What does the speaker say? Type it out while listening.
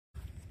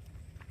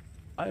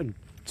I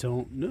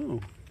don't know.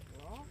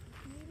 Rock,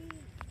 maybe?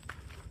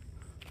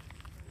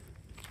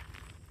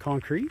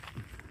 Concrete?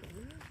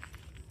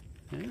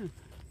 Yeah.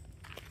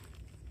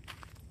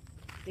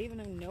 They even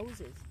have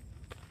noses.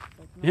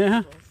 Like Yeah.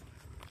 nostrils.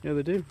 Yeah,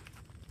 they do.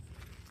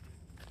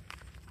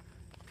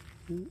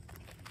 Yeah,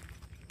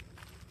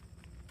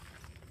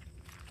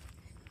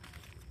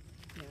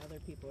 other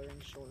people are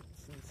in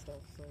shorts and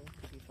stuff, so it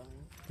could be fine.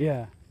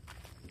 Yeah.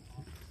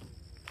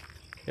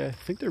 Yeah, I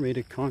think they're made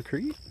of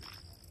concrete.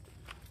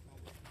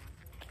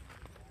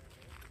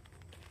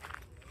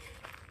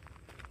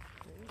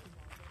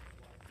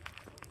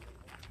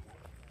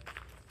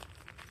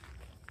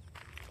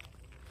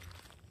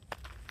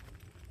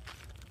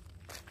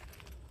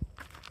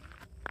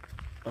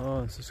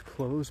 Oh, is this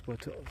closed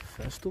but a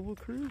festival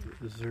crew?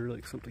 Is there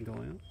like something going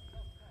on?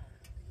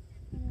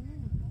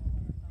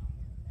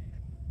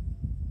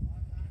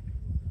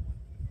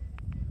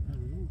 I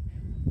don't know.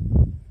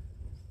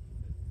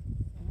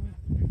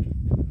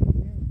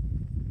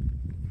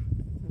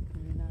 So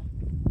can we not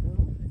go?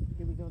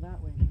 Can we go that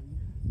way?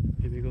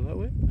 Maybe go that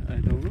way? I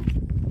don't know.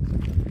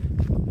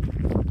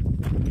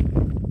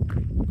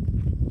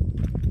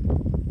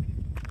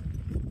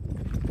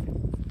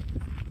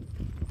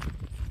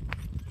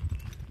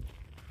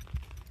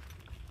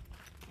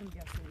 I'm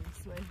guessing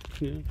this way.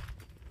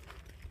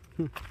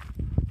 Yeah.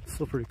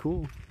 Still pretty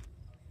cool.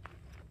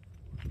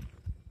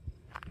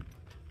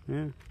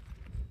 Yeah.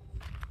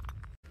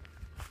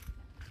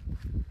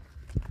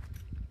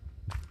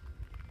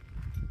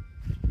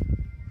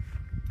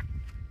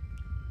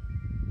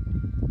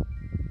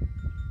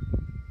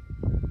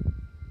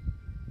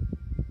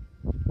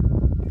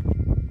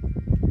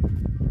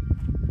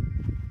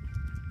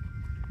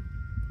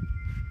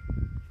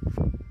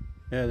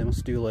 Yeah, they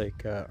must do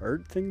like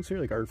art things here,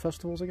 like art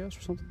festivals, I guess,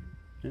 or something.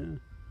 Yeah.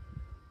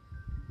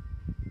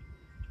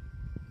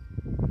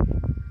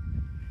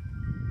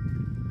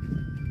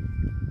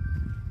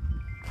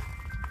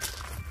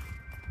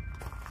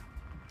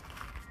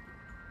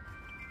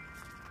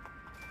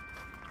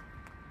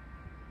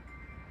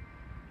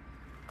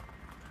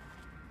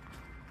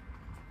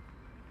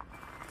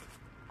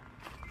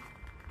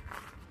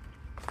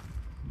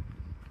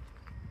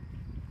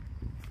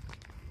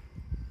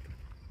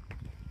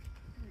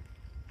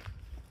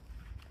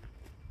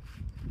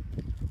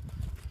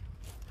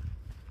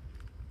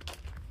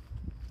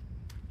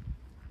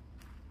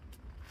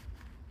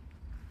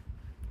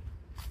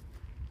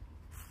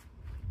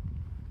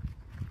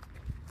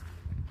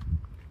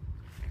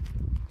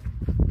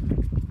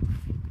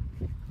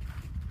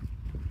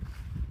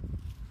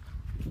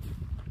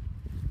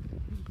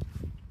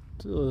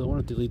 So I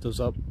wanted to leave those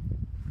up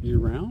year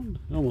round.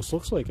 It almost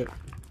looks like it.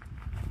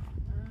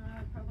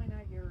 Probably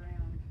not year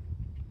round.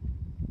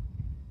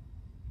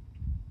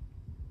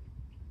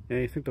 Yeah,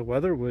 you think the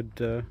weather would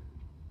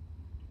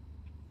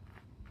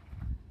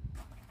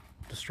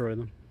destroy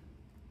them?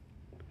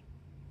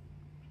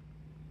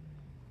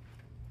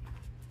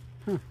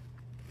 Huh.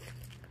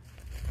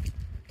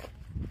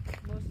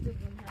 Most of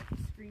them have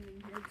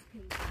screaming heads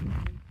painted on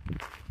them.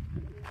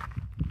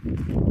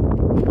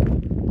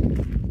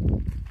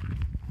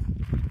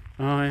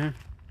 Oh yeah.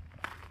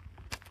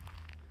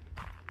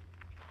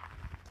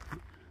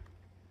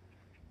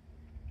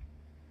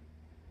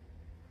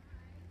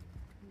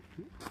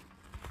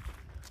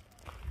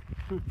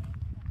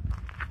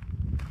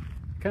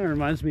 Kind of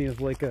reminds me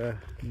of like a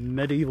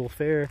medieval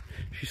fair.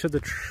 She said the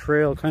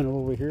trail kind of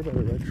over here by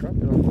the red truck.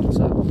 I don't know what's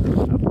that.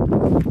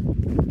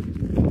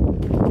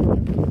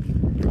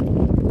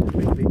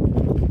 Maybe.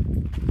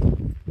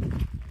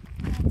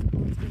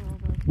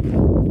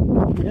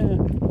 Yeah.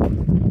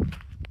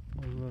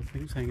 All the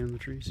things hanging in the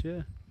trees,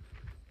 yeah.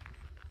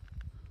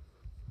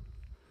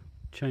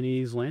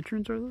 Chinese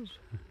lanterns are those?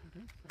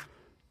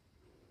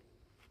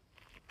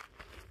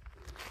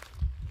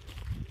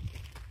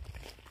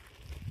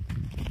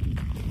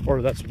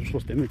 Or that's what we're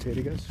supposed to imitate,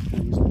 I guess.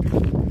 Chinese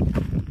lanterns.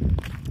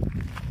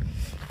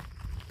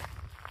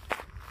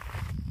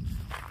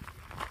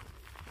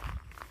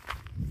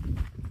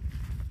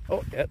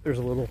 Oh, yeah, there's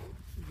a little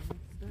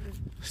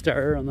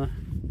star on the...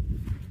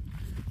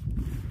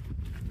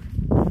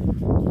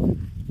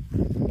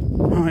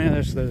 Oh yeah,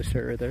 there's the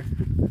star right there.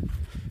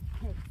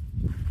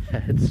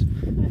 Heads.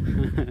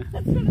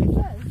 That's what it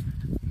says.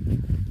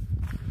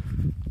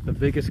 The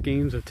biggest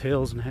games of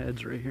tails and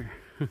heads right here.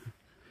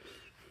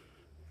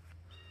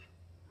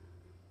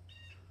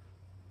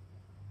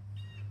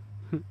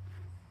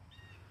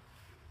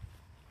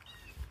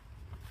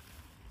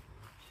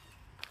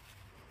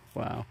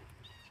 Wow.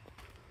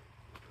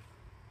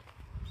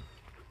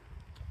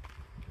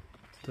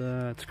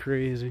 That's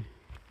crazy.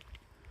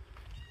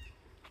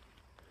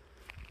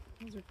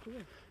 Those are cool.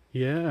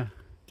 Yeah.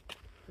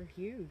 They're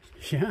huge.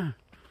 Yeah.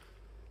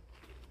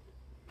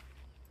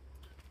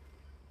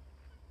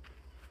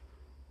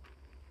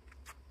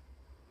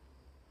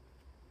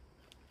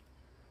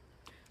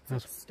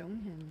 That's like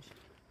Stonehenge.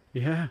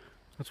 Yeah,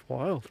 that's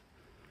wild.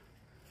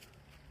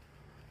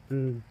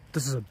 And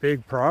this is a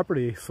big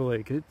property, so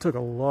like it took a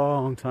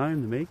long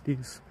time to make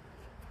these.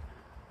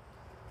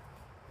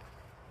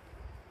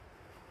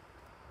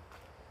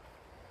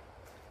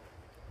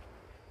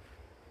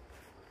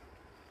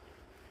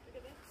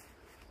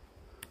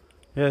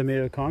 Yeah, made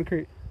of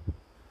concrete.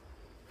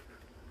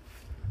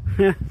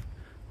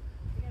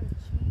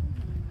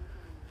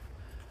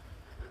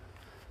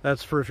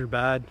 That's for if you're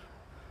bad.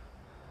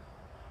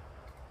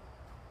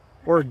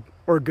 Or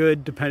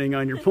good, depending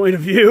on your point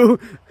of view.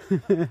 They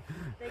got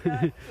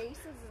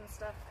faces and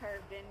stuff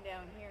carved in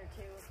down here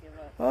too, if you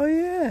look. Oh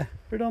yeah,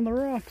 right on the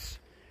rocks.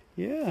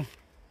 Yeah.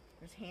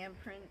 There's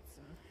handprints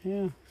and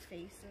Yeah.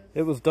 faces.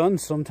 It was done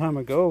some time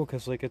ago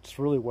because like it's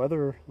really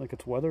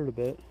it's weathered a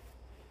bit.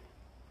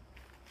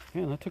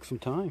 Yeah, that took some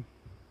time.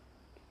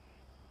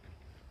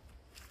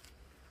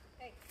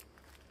 Hey.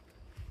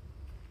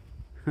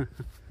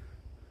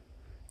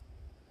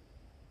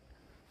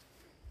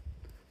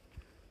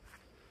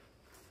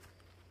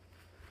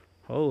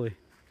 Holy.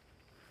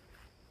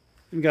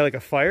 You got like a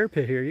fire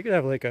pit here. You could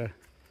have like a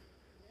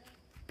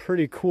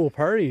pretty cool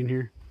party in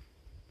here.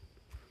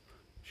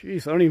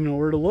 Jeez, I don't even know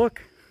where to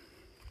look.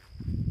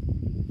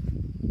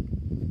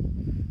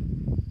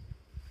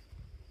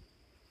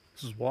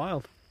 This is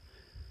wild.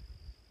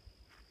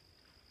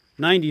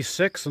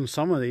 96 on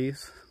some of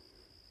these.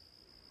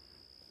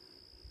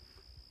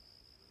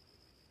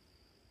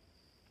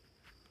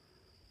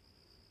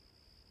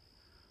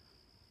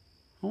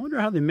 I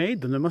wonder how they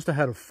made them. They must have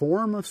had a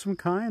form of some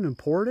kind and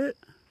poured it.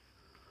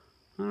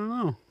 I don't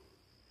know.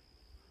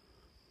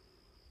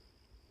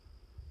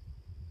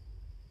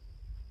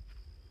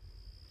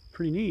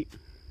 Pretty neat.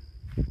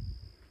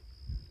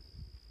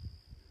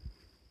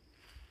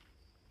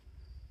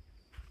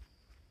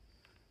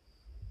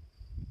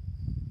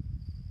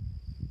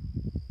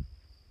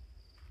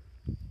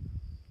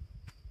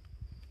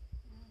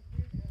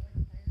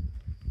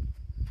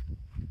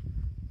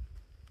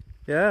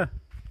 Yeah.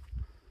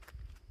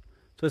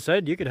 So I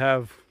said you could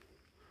have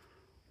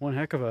one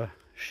heck of a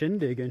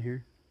shindig in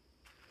here.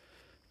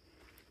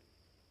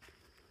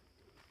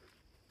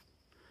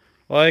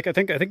 Like I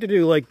think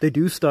they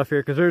do stuff here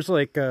because there's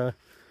like a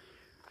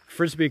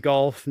frisbee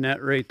golf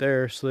net right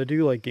there, so they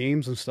do like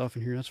games and stuff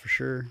in here. That's for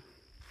sure.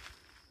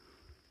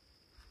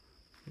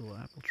 Little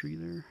apple tree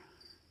there.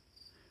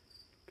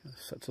 Kind of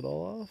sets it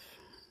all off.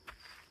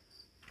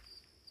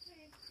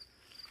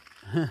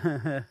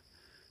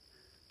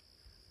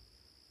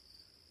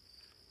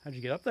 How'd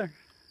you get up there?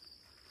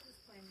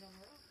 Just climbed on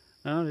the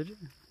rock. Oh, did you?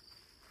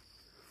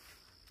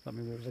 Thought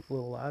maybe there was like a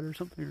little ladder or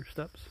something, or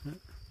steps. Yeah.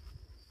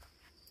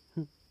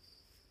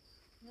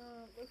 No,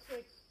 it looks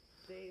like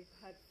they've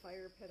had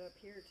fire pit up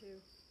here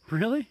too.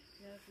 Really?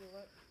 Yeah, if you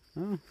look.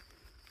 Oh.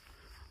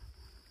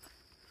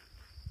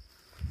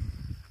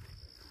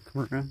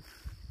 Come around.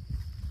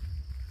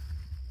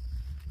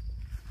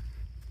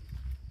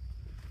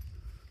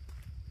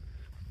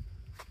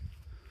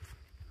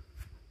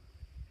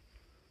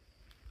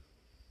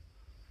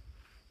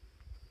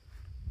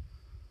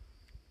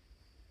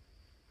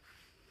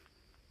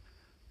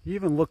 You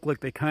even look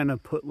like they kind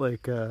of put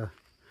like a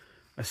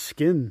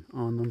skin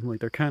on them. Like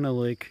they're kind of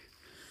like...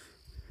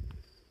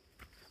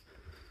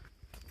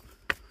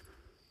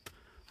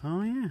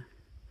 Oh yeah.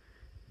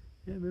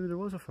 Yeah, maybe there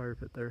was a fire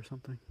pit there or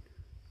something.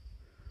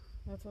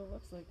 That's what it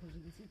looks like because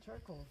you can see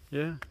charcoal.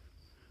 Yeah.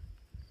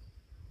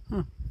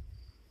 Huh.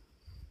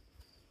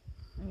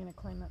 I'm going to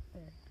climb up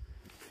there.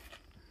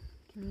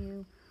 Can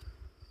you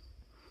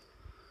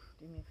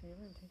do me a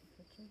favor and take a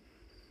picture?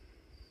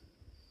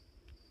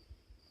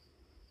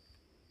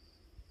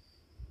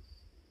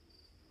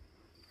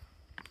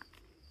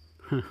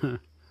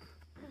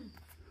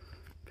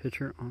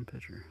 Picture on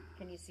picture.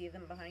 Can you see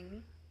them behind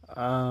me?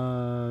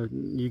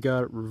 You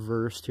got it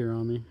reversed here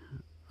on me.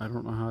 I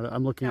don't know how to.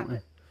 I'm looking Tap at my.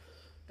 it.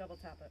 Double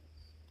tap it.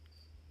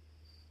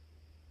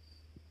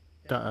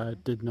 I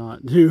did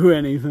not do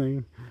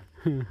anything.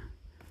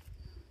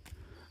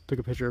 Took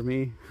a picture of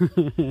me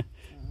with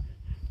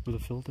a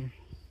filter.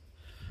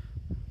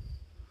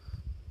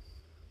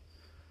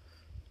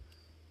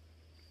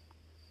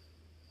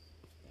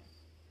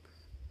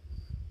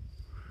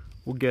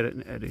 We'll get it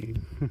in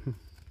editing.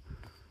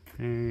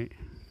 Alright,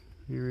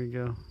 here we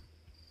go.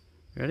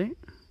 Ready?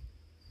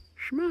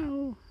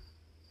 Schmow!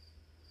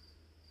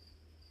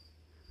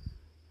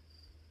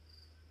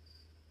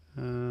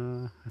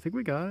 I think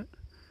we got it.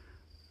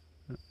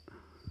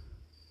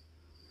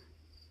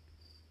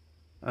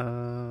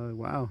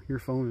 Wow, your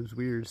phone is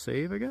weird.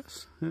 Save, I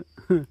guess?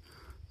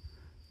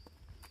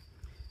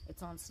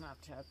 It's on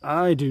Snapchat.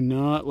 I do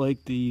not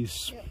like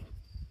these. Yep.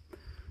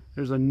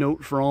 There's a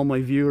note for all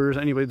my viewers,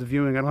 anybody that's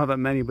viewing. I don't have that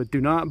many, but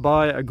do not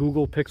buy a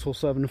Google Pixel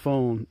 7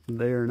 phone.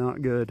 They are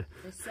not good.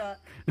 They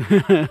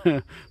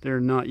suck. They're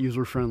not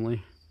user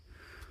friendly.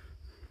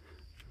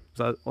 Is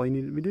that all you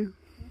needed me to do?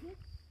 Mm-hmm.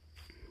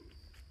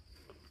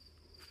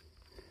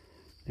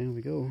 There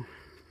we go.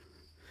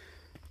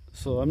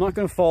 So I'm not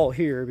going to fall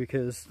here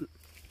because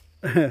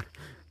this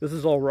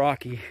is all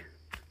rocky.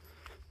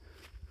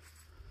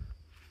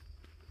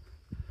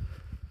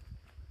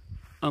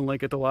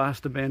 Unlike at the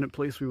last abandoned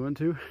place we went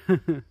to.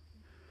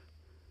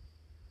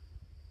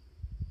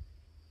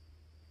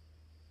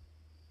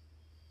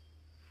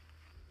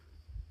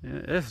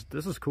 Yeah,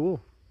 this is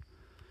cool.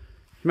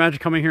 Imagine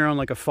coming here on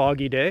like a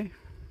foggy day.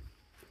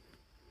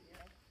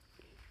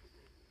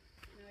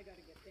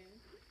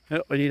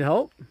 Oh, I need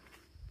help?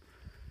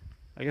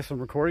 I guess I'm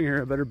recording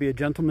here. I better be a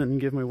gentleman and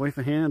give my wife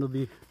a hand. I'll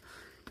be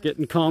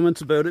getting comments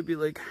about it. Be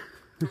like,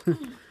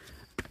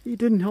 you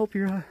didn't help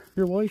your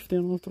wife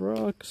down with the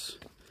rocks.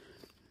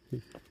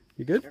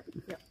 You good? Sure.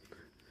 Yeah.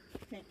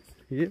 Thanks.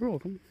 You're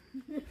welcome.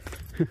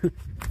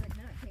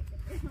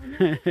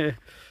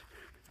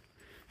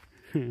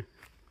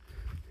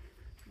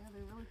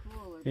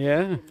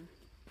 Yeah.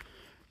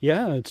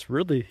 Yeah, it's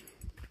really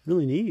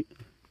neat.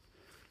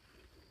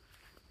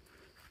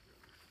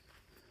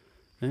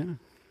 Yeah.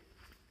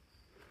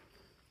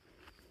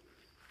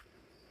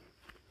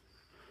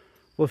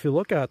 Well, if you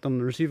look at them,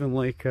 there's even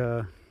like,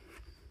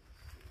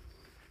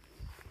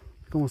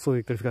 almost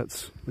like they've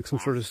got like some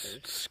sort of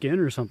skin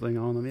or something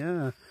on them.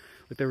 Yeah.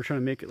 Like they were trying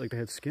to make it like they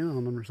had skin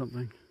on them or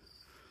something.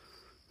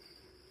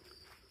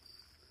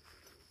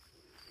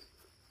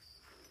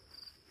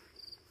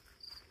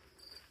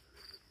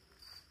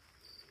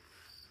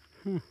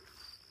 Hmm.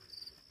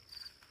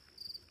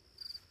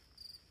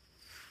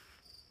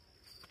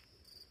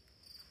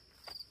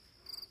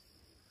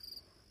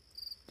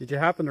 Did you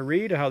happen to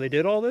read how they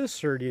did all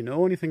this, or do you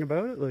know anything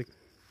about it? Like,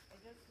 I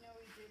just know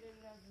he did it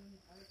as an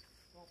art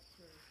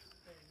sculpture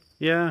thing.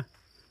 yeah. And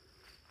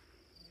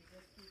he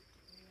just keeps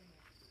doing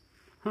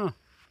it. Huh.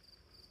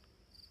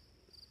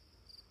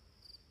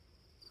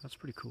 That's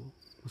pretty cool.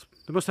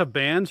 They must have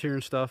bands here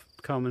and stuff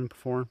come and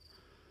perform.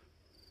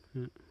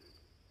 Yeah.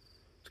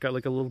 It's got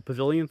like a little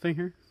pavilion thing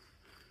here.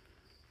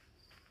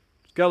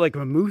 It's got like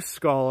a moose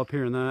skull up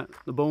here and that.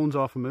 The bones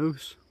off a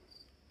moose.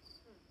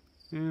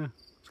 Yeah,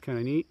 it's kind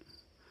of neat.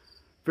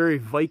 Very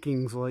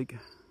Vikings-like.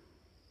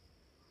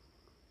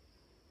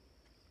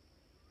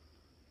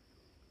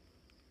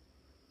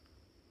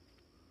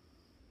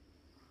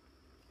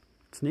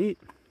 It's neat.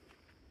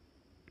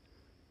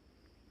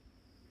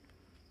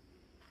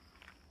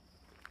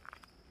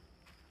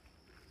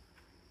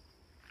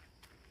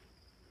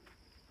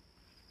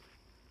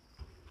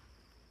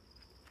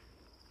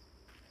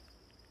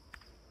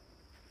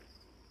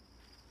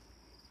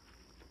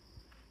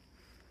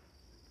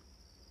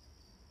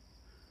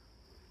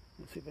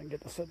 Let's see if I can get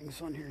the setting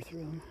sun here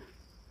through them.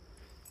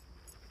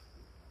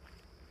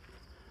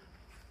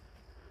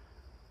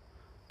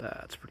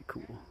 That's pretty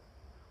cool.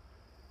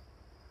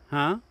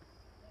 Huh?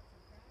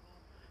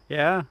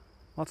 Yeah,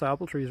 lots of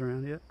apple trees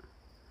around yet.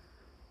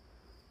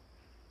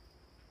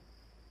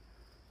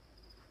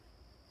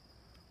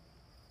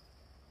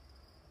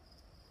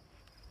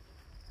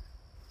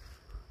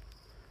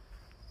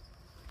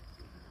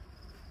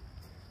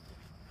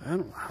 I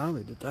don't know how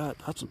they did that.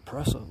 That's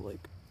impressive. Like,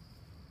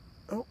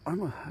 oh,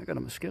 I got a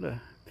mosquito.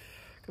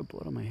 Got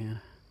blood on my hand.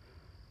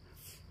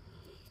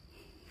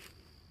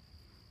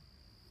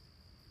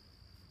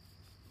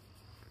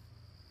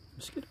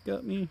 Mosquito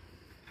got me.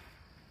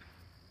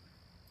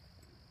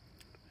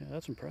 Yeah,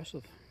 that's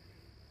impressive.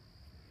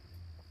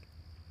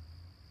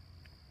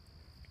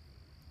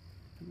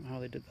 I don't know how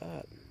they did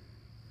that.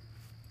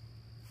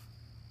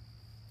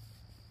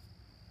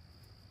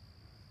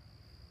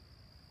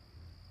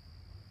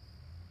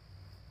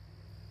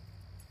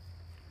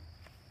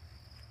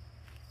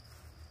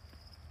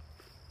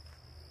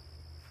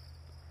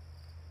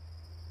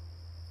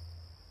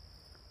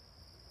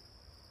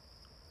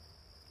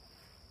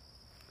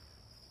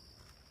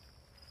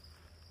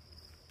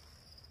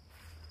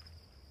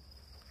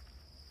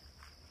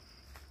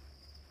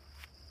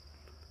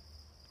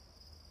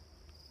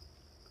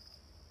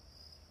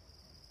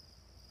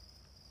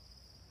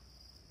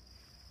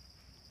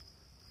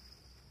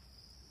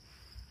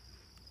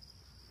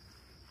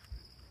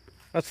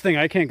 That's the thing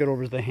I can't get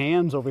over is the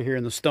hands over here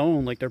in the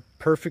stone. Like they're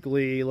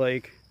perfectly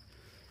like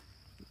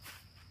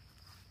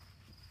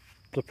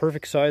the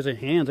perfect size of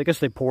hands. I guess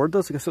they poured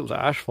this. I guess it was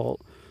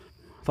asphalt.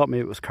 I thought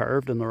maybe it was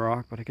carved in the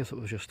rock, but I guess it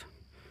was just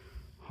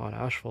hot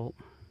asphalt.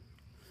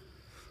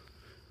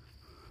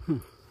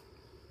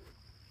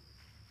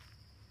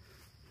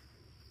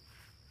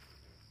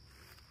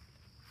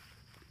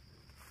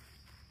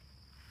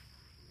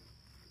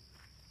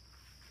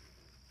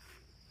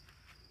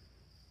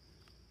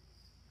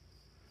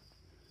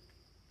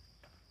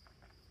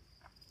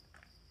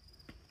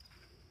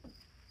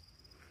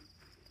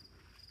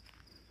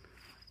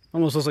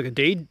 Almost looks like a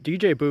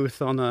DJ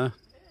booth on the...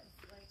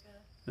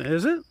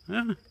 Is it?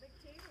 Yeah.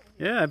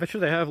 Yeah, I bet you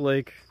they have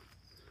like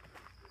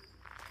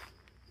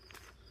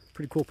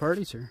pretty cool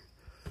parties here.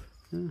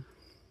 Yeah.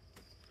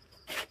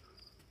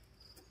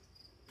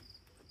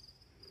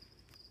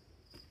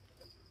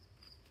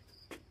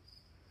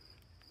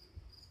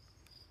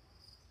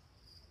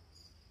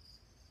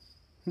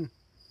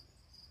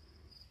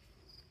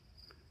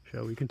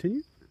 Shall we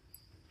continue?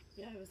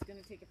 Yeah, I was going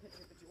to take a picture,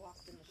 but you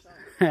walked in the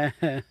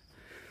shot.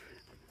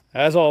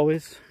 As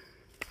always.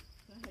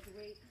 I had to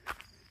wait.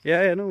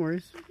 Yeah, no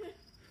worries.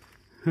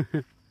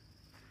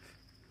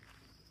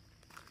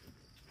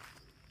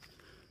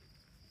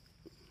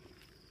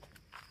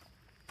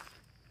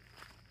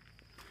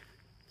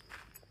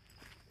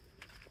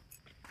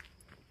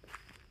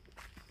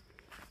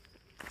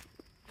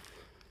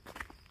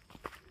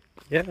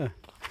 Yeah,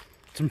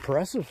 it's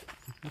impressive.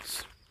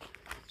 It's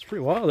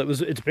pretty wild.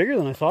 It's bigger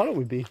than I thought it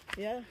would be.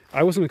 Yeah.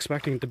 I wasn't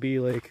expecting it to be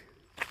like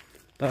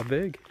that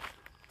big.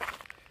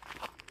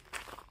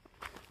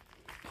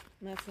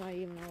 And that's not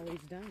even all he's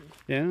done.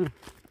 Yeah.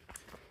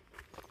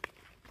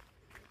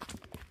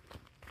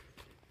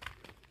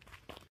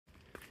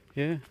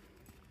 Yeah.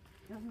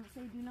 Doesn't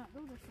say do not go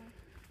this way.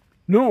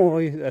 No,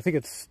 I think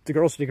it's the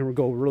girls can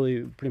go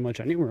really pretty much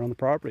anywhere on the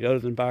property other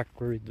than back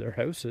where their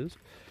house is.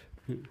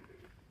 Yeah.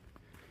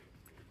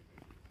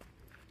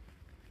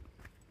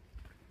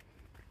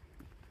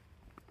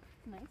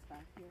 Nice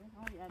back here.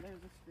 Oh yeah,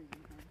 there's a stream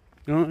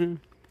here. Oh,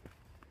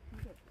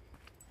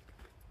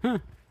 yeah. Huh.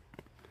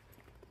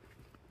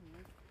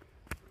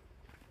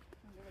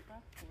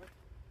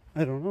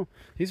 I don't know.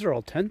 These are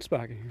all tents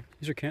back in here.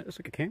 These are it's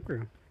like a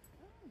campground.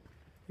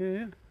 Yeah,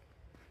 yeah.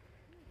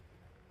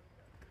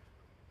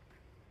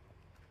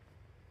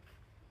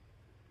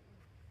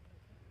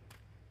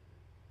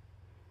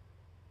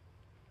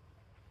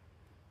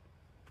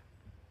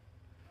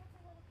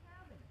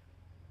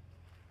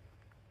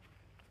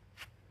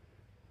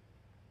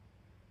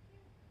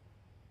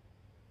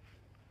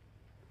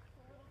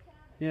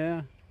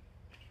 Yeah.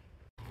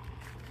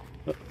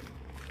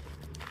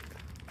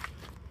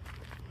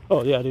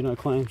 Oh yeah, I do not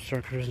climb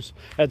structures.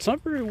 It's not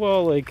very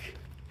well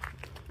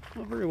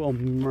not very well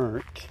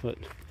marked, but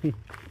This is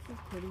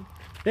pretty.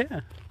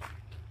 yeah.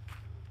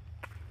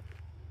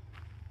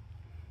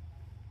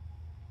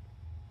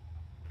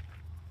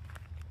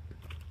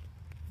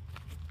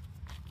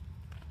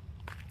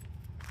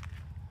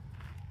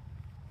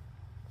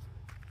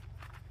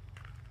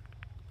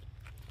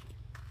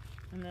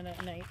 And then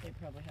at night they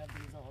probably have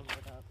these all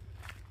lit up.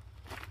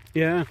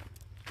 Yeah.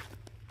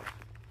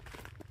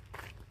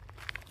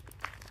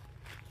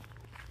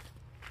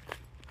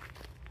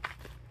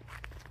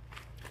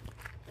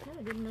 Yeah,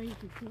 I didn't know you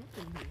could camp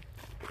in here.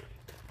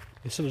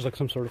 They said there's like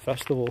some sort of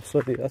festival,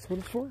 so that's what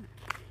it's for.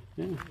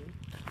 Yeah.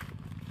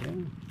 Yeah.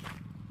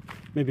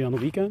 Maybe on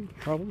the weekend,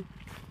 probably.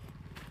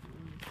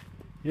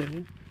 Yeah,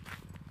 yeah.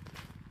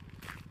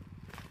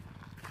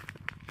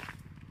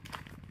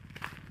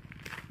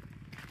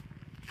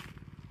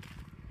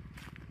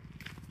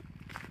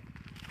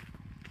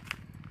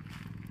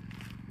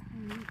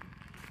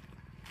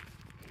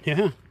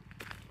 Yeah.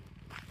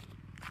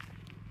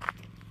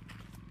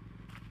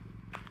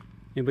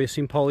 Anybody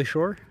seen Polly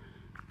Shore?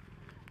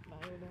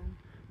 Biodome.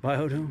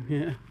 Biodome,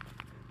 yeah.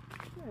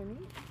 Very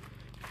neat.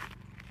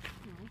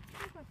 Oh,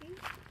 hi, puppy.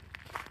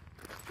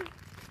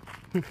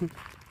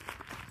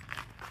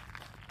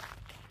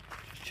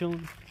 Just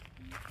chilling.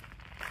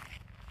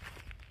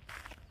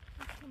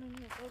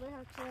 Oh, they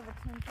actually have a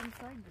tent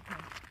inside the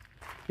tent.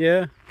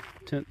 Yeah.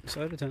 Tent,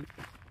 inside a tent.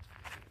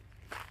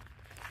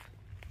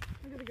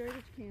 Look at the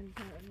garbage can.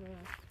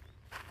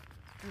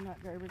 They're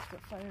not garbage,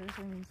 but fire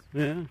things.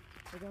 Yeah.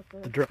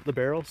 They got The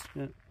barrels.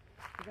 Yeah.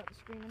 They got the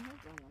screaming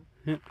heads on them.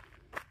 Yeah.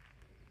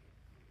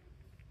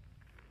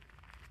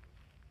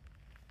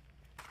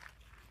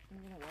 I'm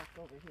gonna walk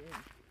over here.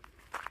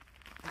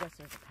 I guess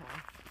there's a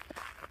path.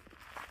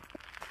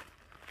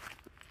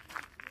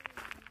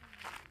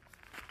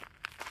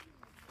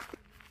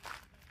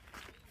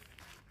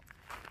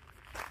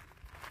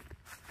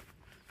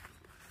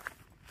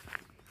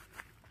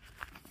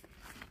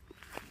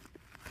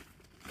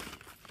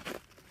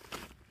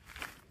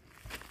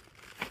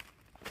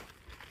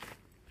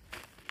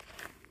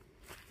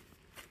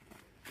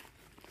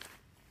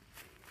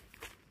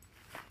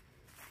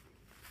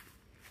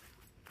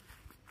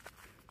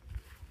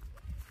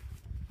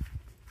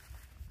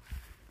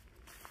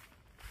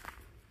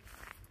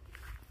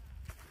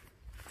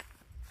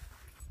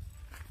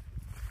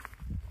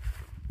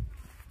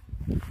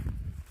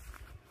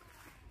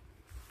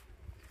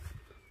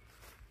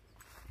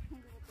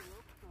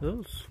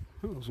 Those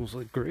almost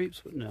like grapes,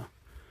 but no.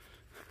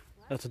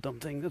 That's a dumb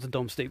thing. That's a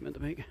dumb statement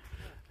to make.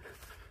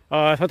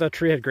 I thought that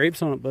tree had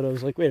grapes on it, but I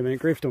was like, wait a minute,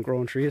 grapes don't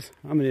grow on trees.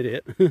 I'm an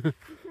idiot.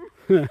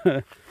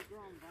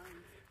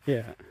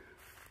 Yeah.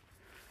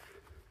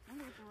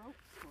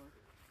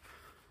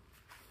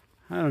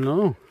 I don't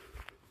know.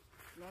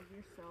 Love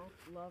yourself,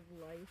 love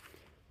life.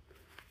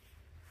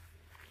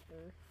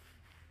 Earth.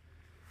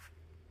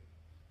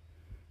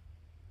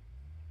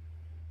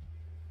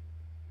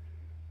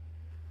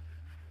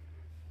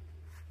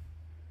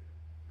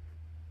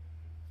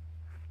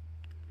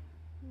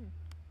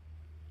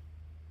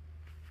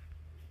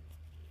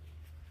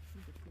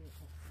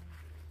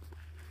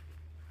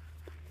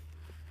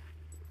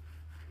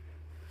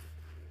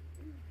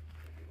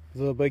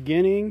 The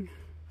beginning,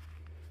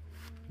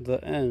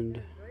 the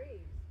end.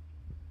 Graves.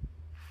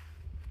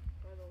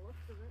 By the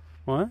looks of it.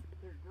 What?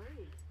 They're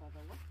graves by the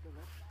looks of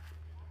it.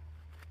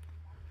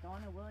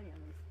 Donna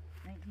Williams,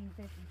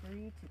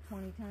 1953 to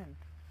 2010.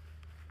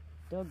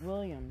 Doug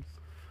Williams,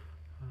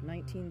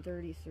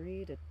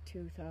 1933 to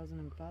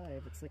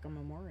 2005. It's like a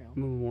memorial.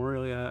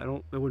 Memorial, yeah.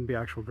 It wouldn't be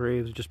actual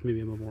graves, just maybe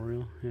a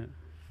memorial, yeah.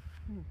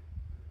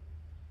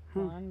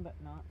 Gone but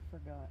not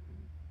forgotten.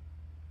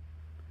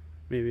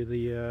 Maybe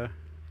the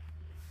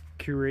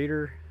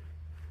curator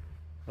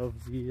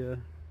of the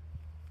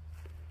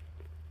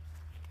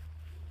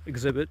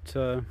exhibit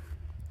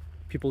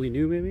people you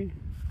knew, maybe.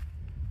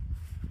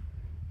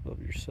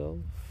 Love yourself.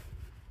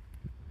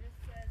 This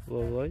says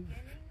Love the life.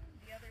 beginning,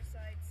 the other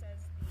side says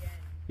the end.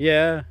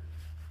 Yeah.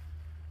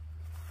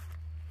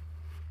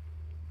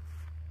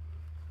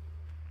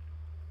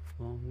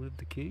 Long live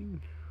the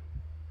king.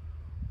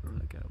 Whoever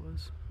that guy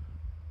was.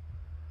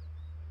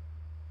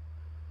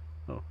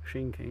 Oh,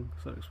 Shane King,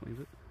 so that explains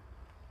it.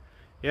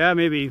 Yeah,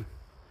 maybe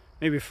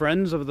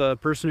friends of the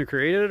person who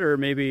created it, or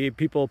maybe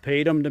people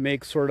paid him to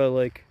make sort of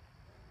like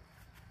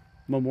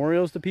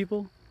memorials to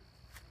people.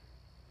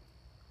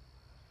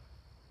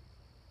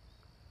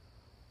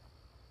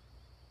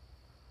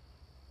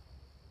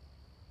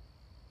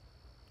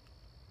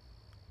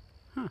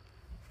 Huh.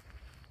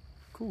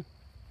 Cool.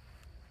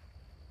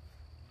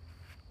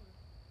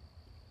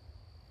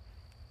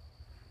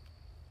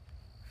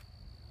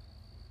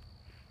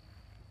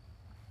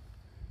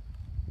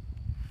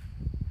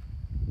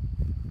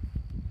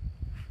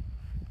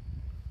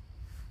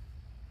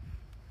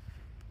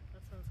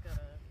 This one's got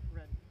a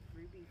red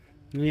ruby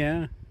thing.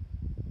 Yeah.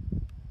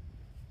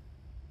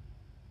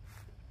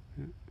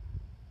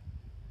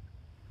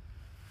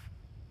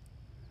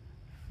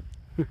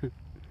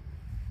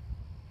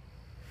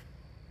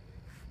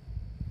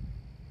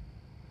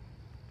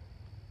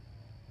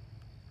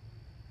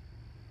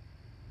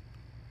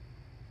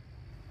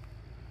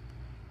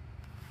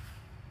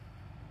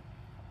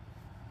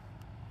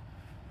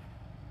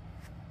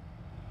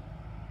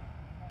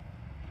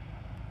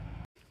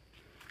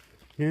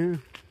 Yeah.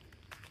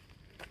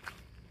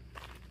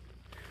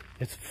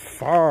 It's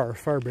far,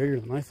 far bigger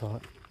than I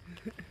thought.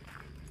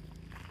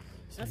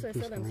 That's what I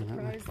said, I'm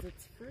surprised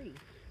it's free.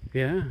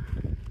 Yeah.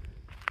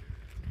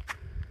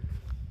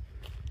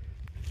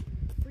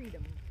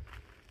 Freedom.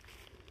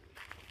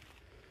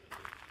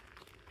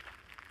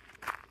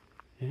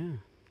 Yeah.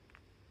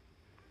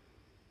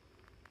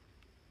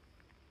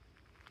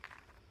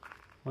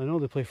 Well, I know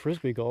they play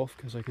frisbee golf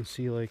because I can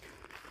see, like,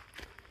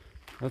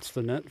 that's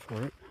the net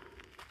for it.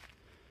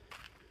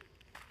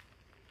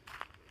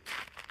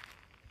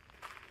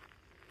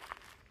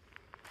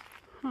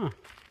 Huh.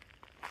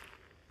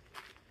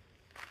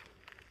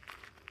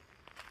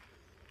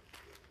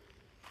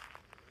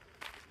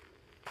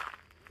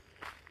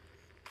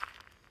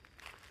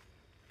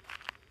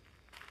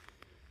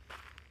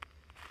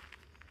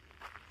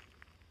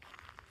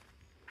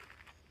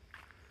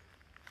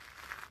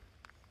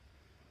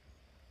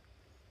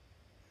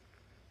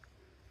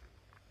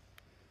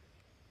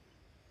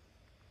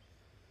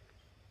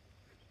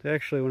 They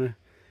actually,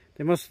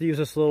 they must use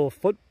this little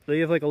foot, they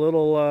have like a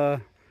little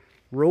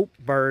rope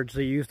barge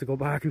they use to go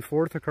back and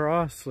forth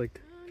across.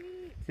 Like,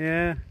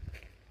 yeah,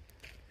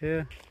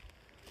 yeah.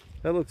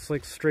 That looks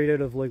like straight out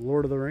of like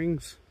Lord of the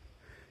Rings.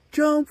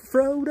 Jump,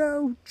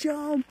 Frodo,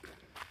 jump!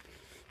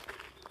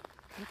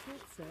 What's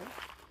it say?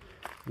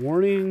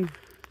 Warning.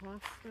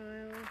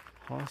 Hostile.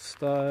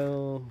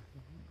 Hostile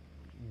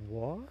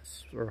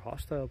wasps? Or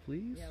hostile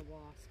please? Yeah,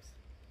 wasps.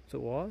 Is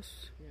it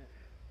wasps? Yeah.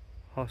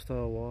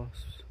 Hostile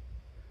wasps.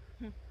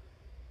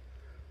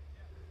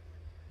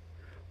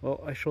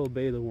 Well, I shall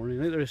obey the warning.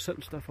 They're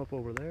setting stuff up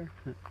over there.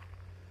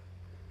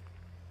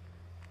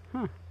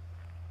 Huh.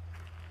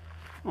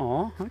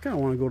 Aw, I kind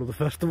of want to go to the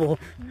festival.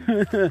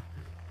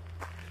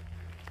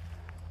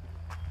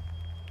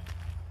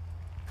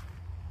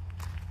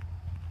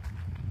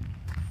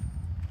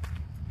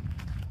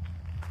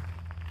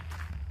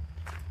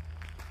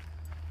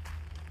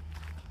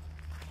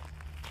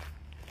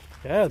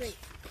 Yeah, it's...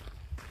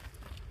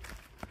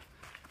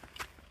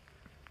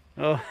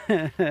 Oh,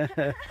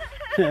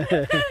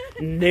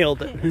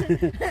 nailed it.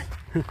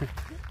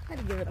 Had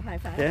to give it a high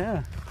five.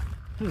 Yeah,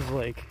 this is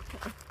like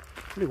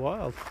pretty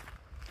wild.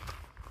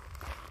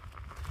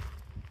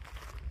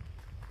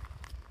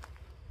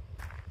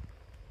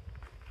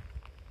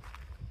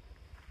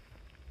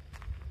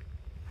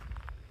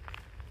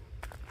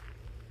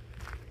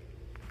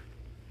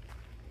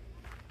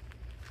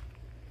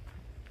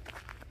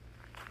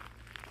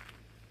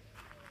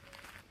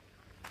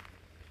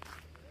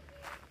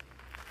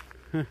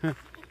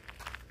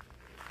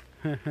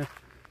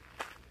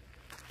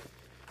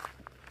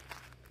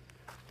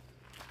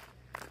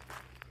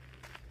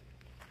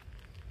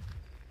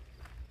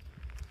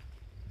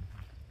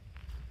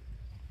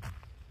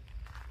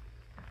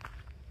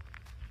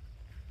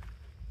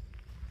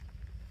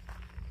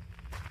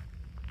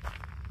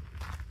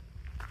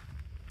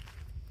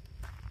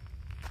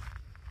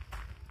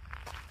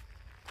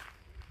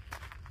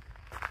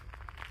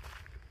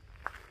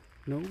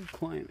 No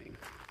climbing.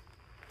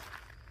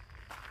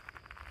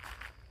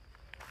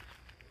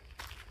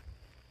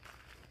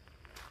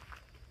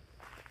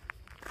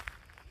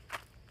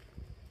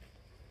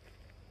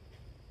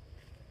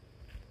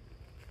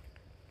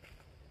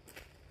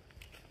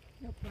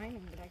 No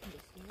climbing, but I can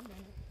just stand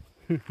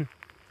on it.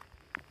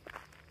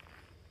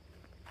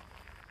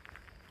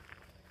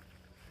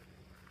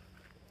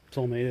 It's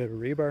all made out of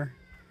rebar.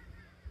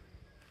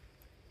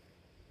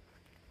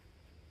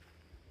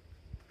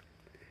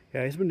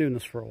 Yeah, he's been doing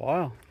this for a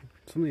while.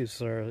 Some of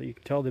these are, you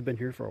can tell they've been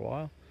here for a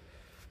while.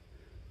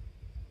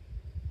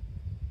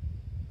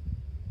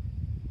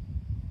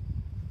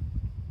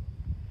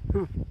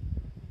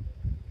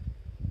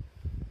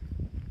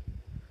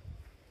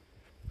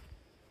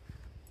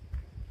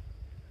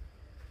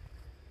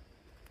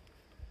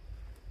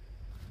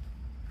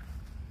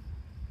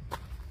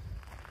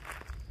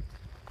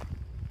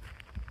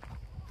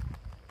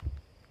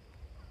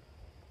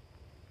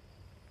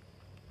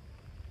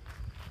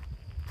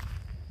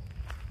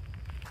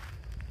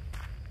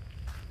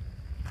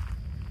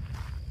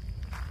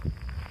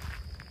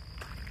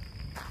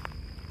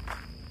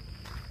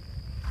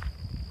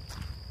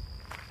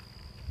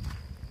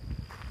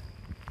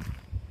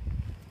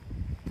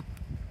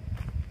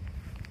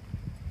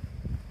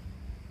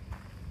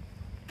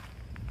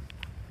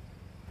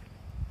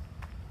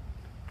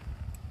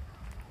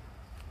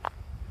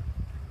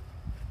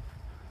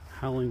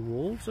 howling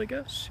wolves, I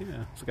guess.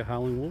 Yeah, it's like a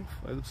howling wolf,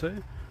 I would say.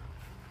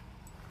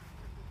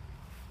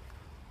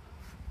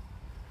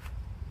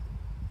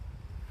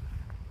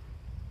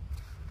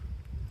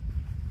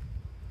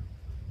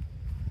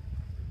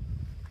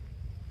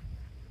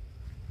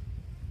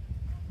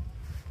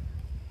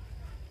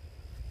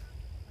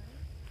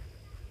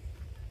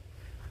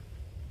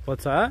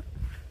 What's that?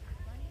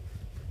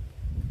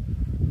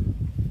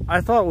 I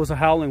thought it was a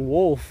howling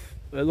wolf.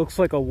 It looks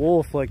like a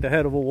wolf, like the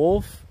head of a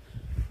wolf,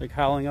 like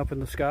howling up in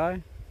the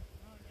sky.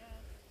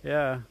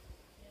 Yeah.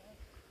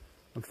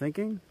 I'm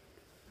thinking.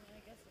 Yeah, I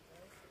guess it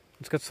does.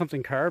 It's got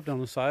something carved on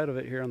the side of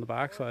it here, on the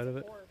back side of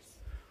it.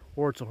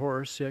 Or it's a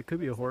horse. Yeah, it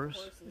could be a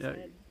horse. Yeah,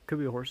 it could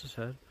be a horse's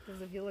head.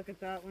 Because if you look at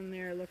that one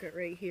there, look at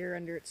right here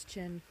under its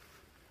chin.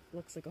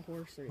 Looks like a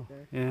horse right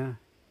there. Yeah.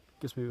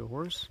 Guess maybe a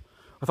horse.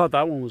 I thought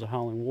that one was a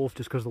howling wolf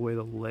just because of the way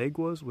the leg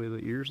was, the way the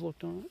ears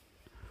looked on it.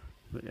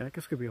 But yeah, I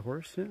guess it could be a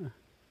horse, yeah.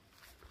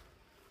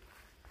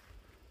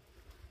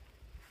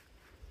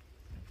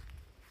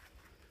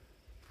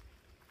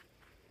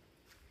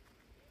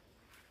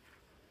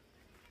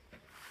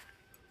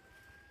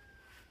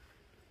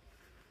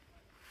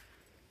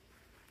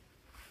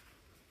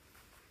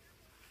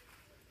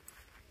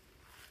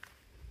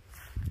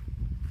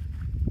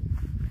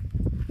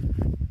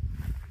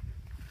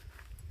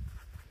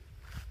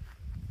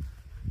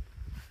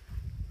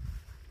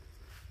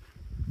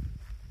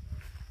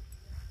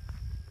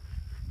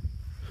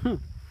 Huh.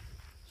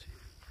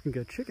 You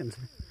got chickens.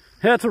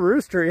 Yeah, it's a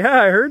rooster.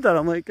 Yeah, I heard that.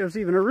 I'm like, there's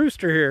even a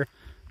rooster here.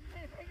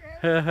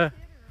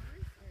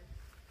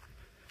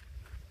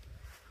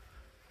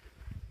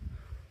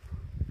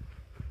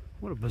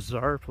 What a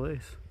bizarre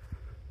place.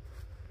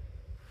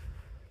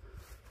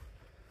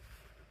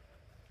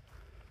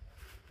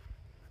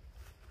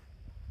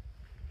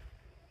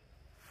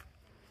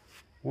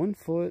 One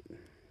foot,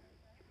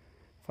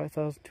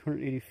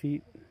 5,280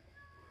 feet,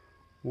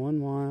 1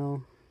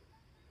 mile.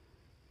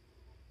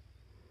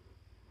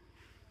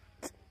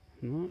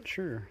 I'm not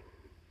sure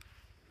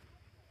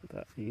what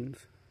that means.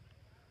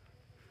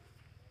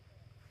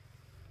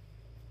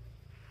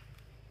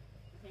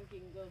 I think you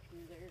can go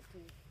through there too.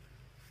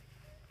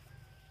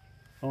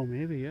 Oh,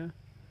 maybe, yeah.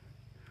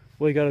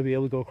 Well, you gotta be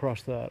able to go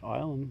across that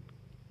island.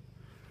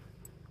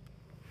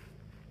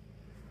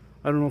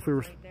 I don't know if we were...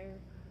 Right there.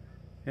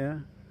 Yeah.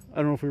 I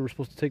don't know if we were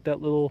supposed to take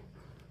that little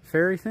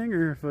ferry thing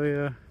or if I...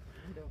 I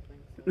don't think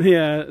so.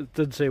 Yeah, it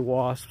did say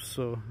wasps,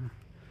 so...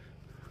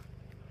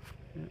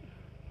 Yeah.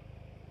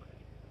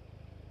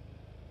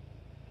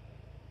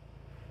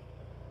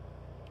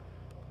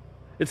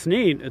 It's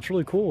neat. It's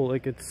really cool.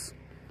 Like, it's...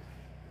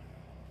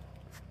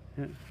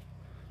 Yeah.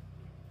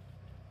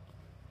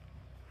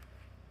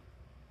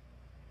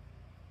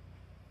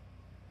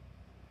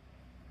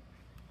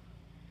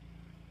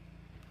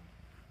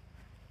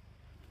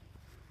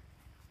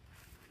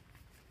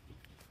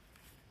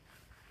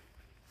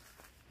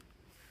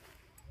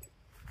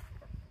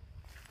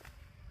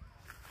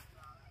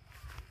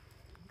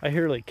 I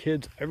hear like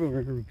kids everywhere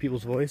in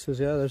people's voices.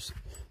 Yeah, there's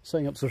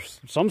setting up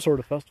some sort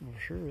of festival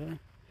for sure. Yeah.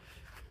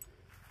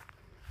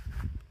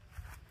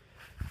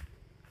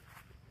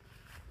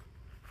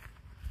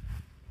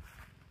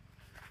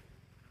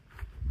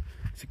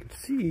 As you can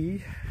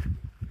see,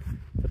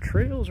 the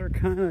trails are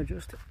kind of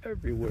just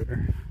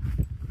everywhere.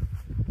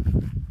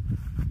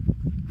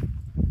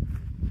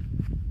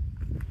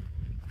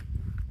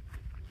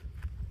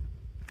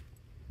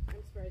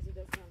 I'm surprised he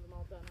doesn't have them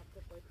all done up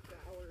with like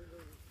flowers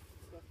and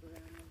stuff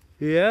around them.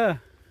 Yeah.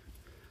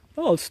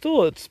 Oh,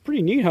 it's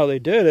pretty neat how they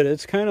did it.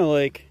 It's kind of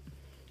like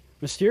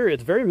mysterious.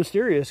 It's very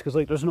mysterious because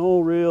like there's no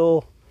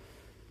real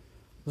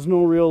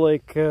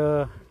like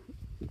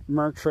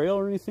marked trail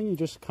or anything. You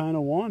just kind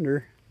of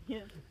wander.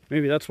 Yeah.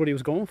 Maybe that's what he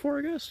was going for,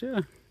 I guess.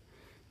 Yeah.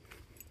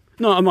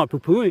 No, I'm not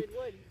poo-pooing.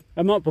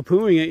 I'm not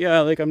poo-pooing it.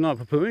 Yeah, like I'm not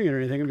poo-pooing it or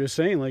anything. I'm just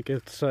saying like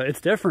it's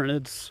different.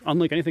 It's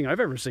unlike anything I've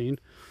ever seen.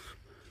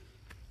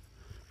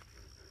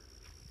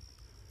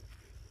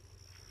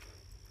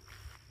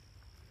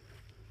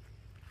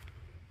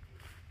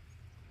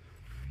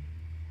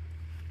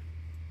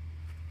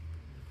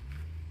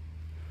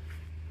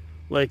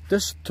 Like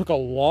this took a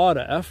lot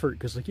of effort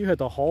because like you had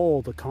to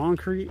haul the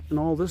concrete and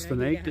all this to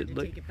make it.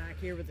 Like take it back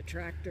here with a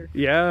tractor.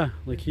 Yeah,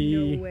 like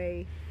No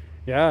way.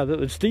 Yeah,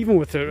 it's even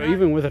with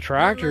a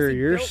tractor.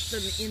 You're built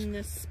them in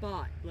this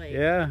spot. Like.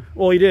 Yeah.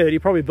 Well, he did. He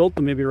probably built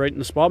them maybe right in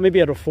the spot. Maybe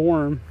he had a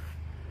form.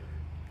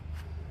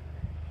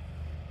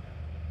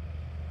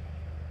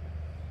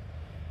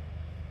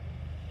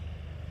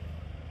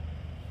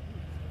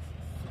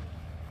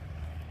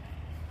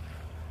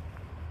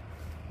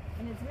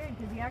 And it's weird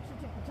because he actually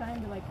took the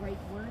time to like write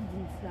words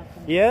and stuff.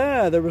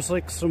 Yeah, there was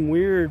like some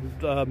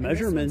weird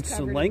measurements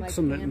and lengths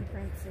and like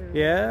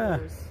yeah.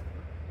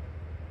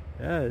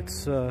 Yeah,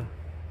 it's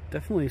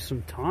definitely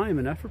some time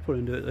and effort put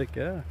into it. Like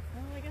yeah. Well,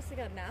 I guess they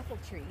got an apple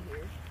tree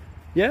here.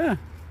 Yeah.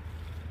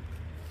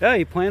 Yeah,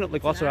 he planted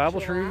like lots of apple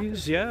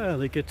trees. Yeah,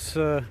 like it's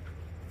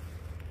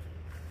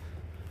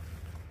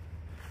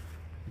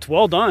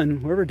well done.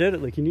 Whoever did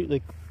it, like you need,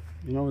 like,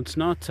 you know, it's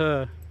not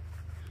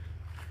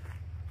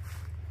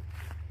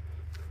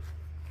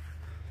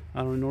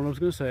I don't know what I was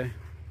going to say.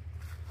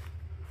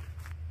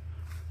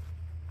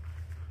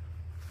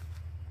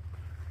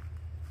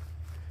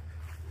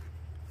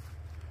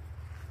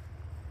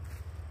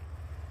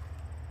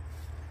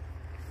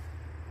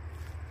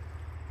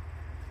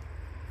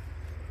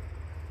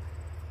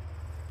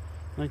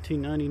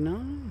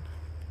 $19.99.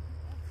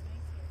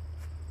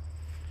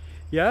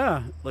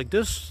 Yeah, like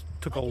this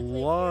took a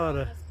lot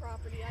of. This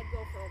property, I'd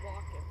go for a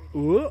walk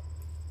every day. Whoa.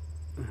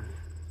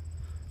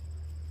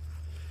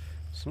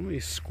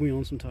 Somebody's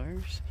squealing some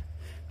tires.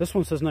 This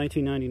one says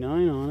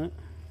 $19.99 on it.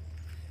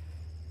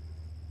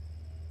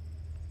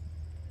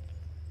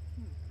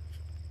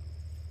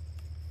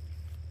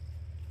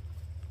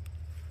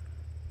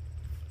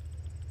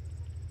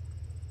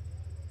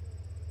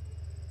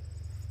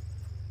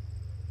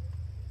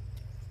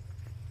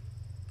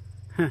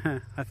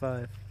 High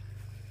five.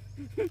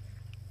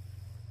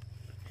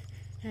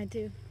 Had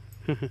to.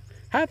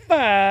 High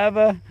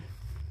five.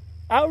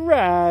 All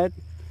right.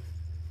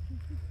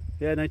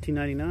 Yeah,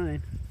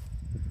 1999.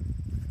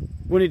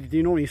 When did, do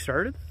you know when he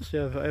started this?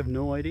 Yeah, I have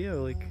no idea.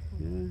 Like,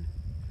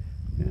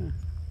 yeah.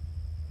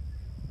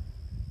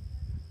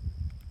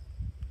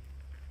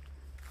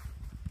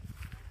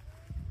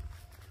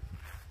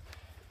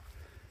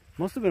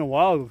 Must have been a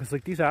while ago, because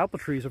like these apple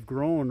trees have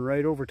grown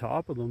right over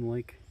top of them.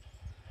 Like,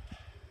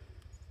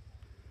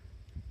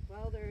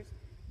 well, there's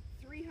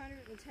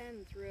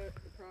 310 throughout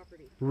the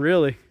property.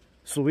 Really?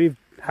 So we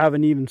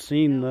haven't even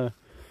seen the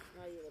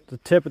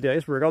tip of the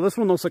iceberg. Oh, this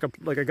one looks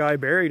like a guy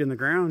buried in the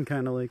ground,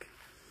 kind of like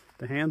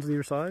the hands on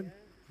either side.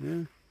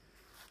 Yeah.